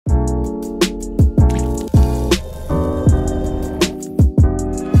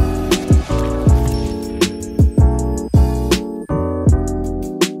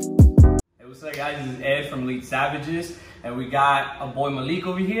Elite Savages, and we got a boy Malik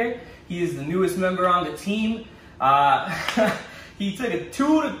over here. He is the newest member on the team. He took a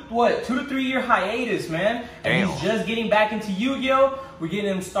 2 to 3 year hiatus, man, and he's just getting back into Yu-Gi-Oh. We're getting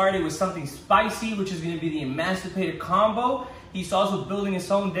him started with something spicy, which is going to be the Emancipator combo. He's also building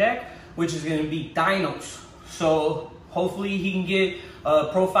his own deck, which is going to be Dinos. So hopefully he can get a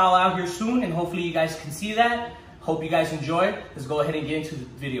profile out here soon, and hopefully you guys can see that. Hope you guys enjoy. Let's go ahead and get into the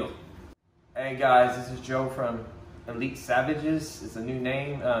video. Hey guys, this is Joe from Elite Savages. It's a new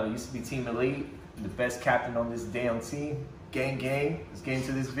name. Used to be Team Elite. The best captain on this damn team. Gang. Let's get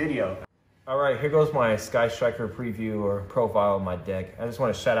into this video. All right, here goes my Sky Striker preview or profile of my deck. I just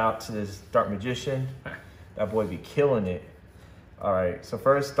want to shout out to this Dark Magician. That boy be killing it. All right, so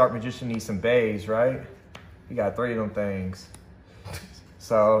first, Dark Magician needs some bays, right? He got 3 of them things.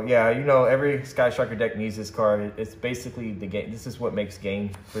 So yeah, you know, every Sky Striker deck needs this card. It's basically the game. This is what makes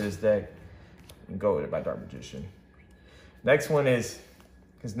game for this deck. And go with it by Dark Magician. Next one is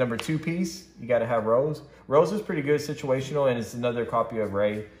his number 2 piece. You got to have Rose. Rose is pretty good situational, and it's another copy of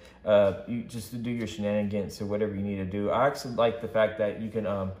Ray. You just to do your shenanigans or whatever you need to do. I actually like the fact that you can,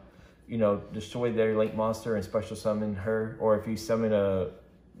 you know, destroy their link monster and special summon her, or if you summon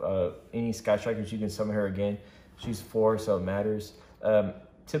any Sky Strikers, you can summon her again. She's 4, so it matters.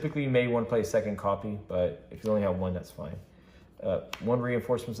 Typically, you may want to play a second copy, but if you only have 1, that's fine. 1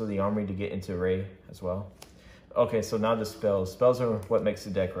 reinforcements of the armory to get into Ray as well. Okay, so now the spells. Spells are what makes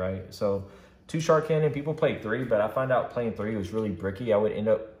the deck, right? So 2 Shark Cannon, people play 3, but I find out playing 3 was really bricky. I would end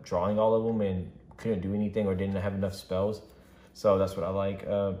up drawing all of them and couldn't do anything or didn't have enough spells. So that's what I like.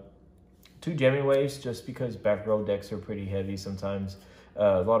 2 Jamming Waves, just because back row decks are pretty heavy sometimes.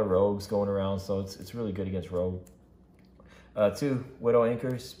 A lot of rogues going around, so it's really good against rogue. 2 Widow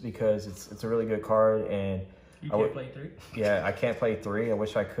Anchors, because it's a really good card, and you can't play 3? Yeah, I can't play 3. I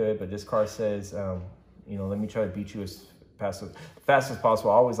wish I could, but this card says, you know, let me try to beat you as fast as possible.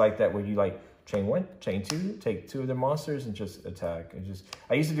 I always like that where you like chain 1, chain 2, take 2 of the monsters and just attack.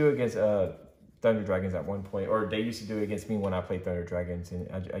 I used to do it against Thunder Dragons at one point, or they used to do it against me when I played Thunder Dragons, and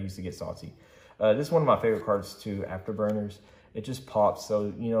I used to get salty. This is one of my favorite cards too, Afterburners. It just pops.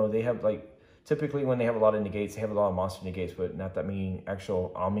 So, you know, they have like, typically when they have a lot of negates, they have a lot of monster negates, but not that many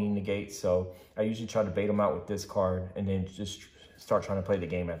actual Omni negates. So I usually try to bait them out with this card and then just start trying to play the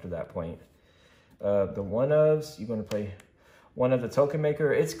game after that point. The 1-ofs, you're going to play 1 of the Token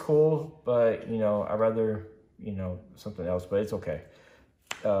Maker. It's cool, but, you know, I'd rather, you know, something else, but it's okay.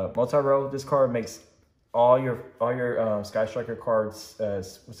 Multi-row, this card makes all your Sky Striker cards,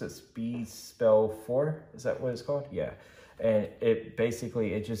 what's it, Speed Spell 4? Is that what it's called? Yeah. And it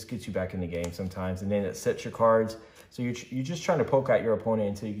basically, it just gets you back in the game sometimes. And then it sets your cards. So you're just trying to poke at your opponent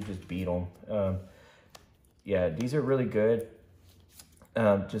until you can just beat them. Yeah, these are really good.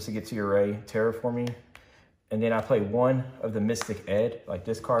 Just to get to your Ray, Terraforming. And then I play 1 of the Mystic Ed. Like,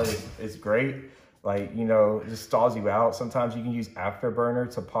 this card is great. Like, you know, it just stalls you out. Sometimes you can use Afterburner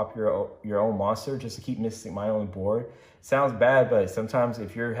to pop your own monster just to keep Mystic Mine on the board. Sounds bad, but sometimes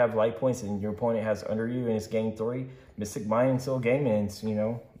if you have light points and your opponent has under you and it's game 3, Mystic Mine until game ends, you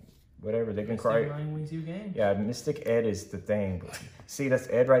know, whatever. They can cry. Mystic Mine wins you game. Yeah, Mystic Ed is the thing. See, that's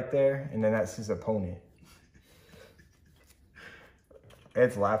Ed right there, and then that's his opponent.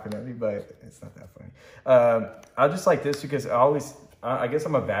 Ed's laughing at me, but it's not that funny. I just like this because I guess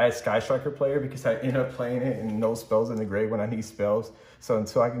I'm a bad Sky Striker player because I end up playing it and no spells in the grave when I need spells. So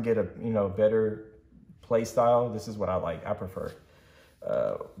until I can get a, you know, better play style, this is what I like. I prefer.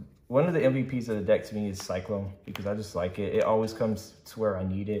 One of the MVPs of the deck to me is Cyclone because I just like it. It always comes to where I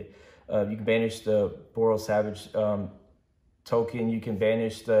need it. You can banish the Boral Savage token. You can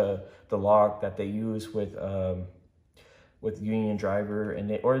banish the lock that they use with Union Driver,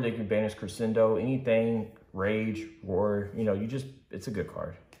 or they can banish Crescendo, anything, Rage, Roar, you know, it's a good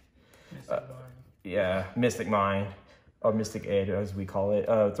card. Yeah, Mystic Mine, or Mystic Ed as we call it.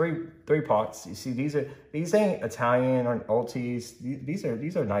 3 pots. You see, these ain't Italian or ultis.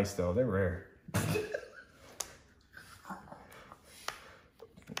 These are nice though. They're rare.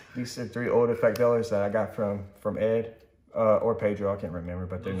 These are 3 old effect dealers that I got from Ed or Pedro. I can't remember,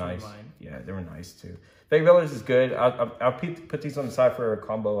 but they're nice. Yeah, they were nice too. Fake Village is good. I'll put these on the side for a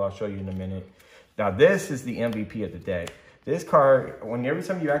combo. I'll show you in a minute. Now, this is the MVP of the deck. This card, every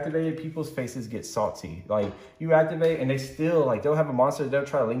time you activate it, people's faces get salty. Like, you activate and they still, like, they'll have a monster, they'll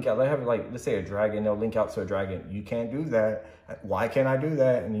try to link out. They'll have, like, let's say a dragon, they'll link out to a dragon. You can't do that. Why can't I do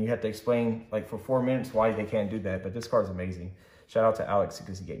that? And you have to explain, like, for 4 minutes why they can't do that. But this card's amazing. Shout out to Alex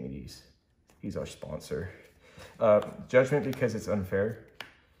because he gave me these. He's our sponsor. Judgment because it's unfair.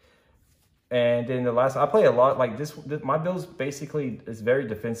 And then the last, I play a lot like this my build's basically is very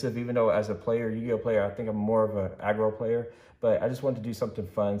defensive, even though as a player, Yu-Gi-Oh player, I think I'm more of an aggro player, but I just wanted to do something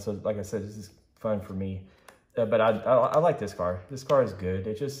fun. So like I said, this is fun for me. But I like this card. This card is good.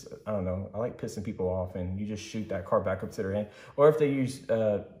 It just, I don't know, I like pissing people off, and you just shoot that card back up to their hand. Or if they use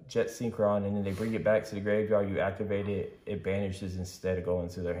Jet Synchron and then they bring it back to the graveyard, you activate it, it banishes instead of going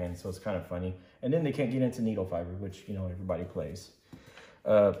to their hand. So it's kind of funny. And then they can't get into Needle Fiber, which, you know, everybody plays.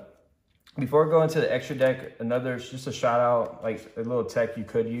 Before going to the extra deck, another, just a shout out, like a little tech you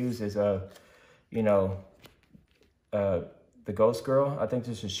could use is, you know, the Ghost Girl. I think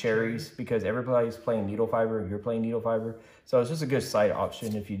this is Cherries, because everybody's playing Needle Fiber, you're playing Needle Fiber. So it's just a good side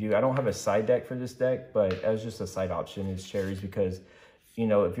option if you do. I don't have a side deck for this deck, but as just a side option is Cherries, because, you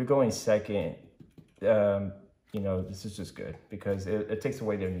know, if you're going second, you know, this is just good because it takes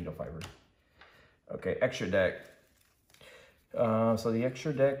away their Needle Fiber. Okay, extra deck. So the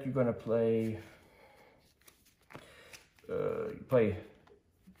extra deck, you're gonna play, oh,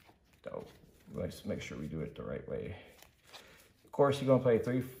 let's make sure we do it the right way. Of course, you're gonna play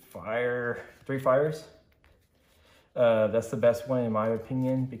three fires. That's the best one in my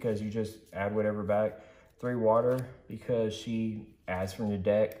opinion, because you just add whatever back. 3 water, because she adds from your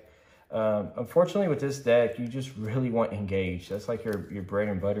deck. Unfortunately with this deck, you just really want Engage. That's like your bread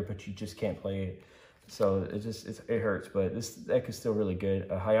and butter, but you just can't play it. So it hurts, but this deck is still really good.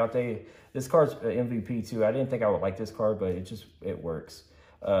 Hayate, this card's MVP too. I didn't think I would like this card, but it works.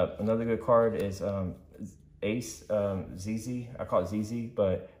 Another good card is Ace, ZZ. I call it ZZ,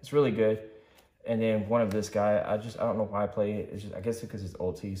 but it's really good. And then one of this guy, I don't know why I play it. It's just, I guess because it's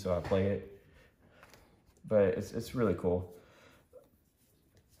ulti, so I play it. But it's really cool.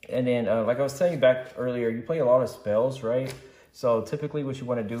 And then, like I was telling you back earlier, you play a lot of spells, right? So typically what you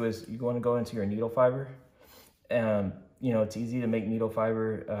want to do is you want to go into your Needle Fiber. You know, it's easy to make Needle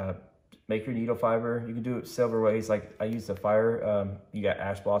Fiber. Make your Needle Fiber. You can do it several ways. Like I use the fire. You got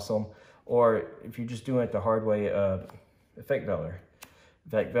Ash Blossom. Or if you're just doing it the hard way, Effect Veller.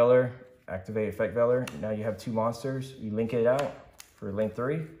 Effect Veller, activate Effect Veller. Now you have 2 monsters. You link it out for link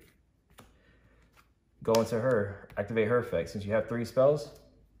 3. Go into her, activate her effect. Since you have 3 spells,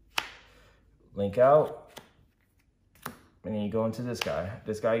 link out. And then you go into this guy.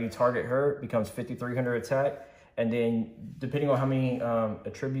 This guy, you target her, becomes 5,300 attack. And then depending on how many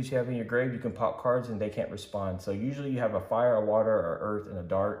attributes you have in your grave, you can pop cards and they can't respond. So usually you have a fire, a water, or earth, and a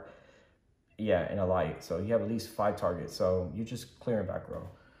dart. Yeah, and a light. So you have at least 5 targets. So you're just clearing back row.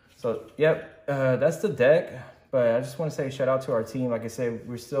 So, yep, that's the deck. But I just want to say shout out to our team. Like I said,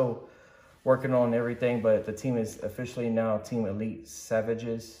 we're still working on everything, but the team is officially now Team Elite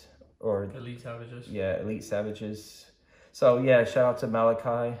Savages. Or Elite Savages. Yeah, Elite Savages. So, yeah, shout out to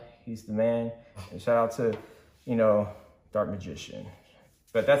Malachi. He's the man. And shout out to, you know, Dark Magician.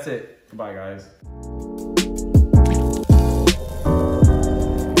 But that's it. Goodbye, guys.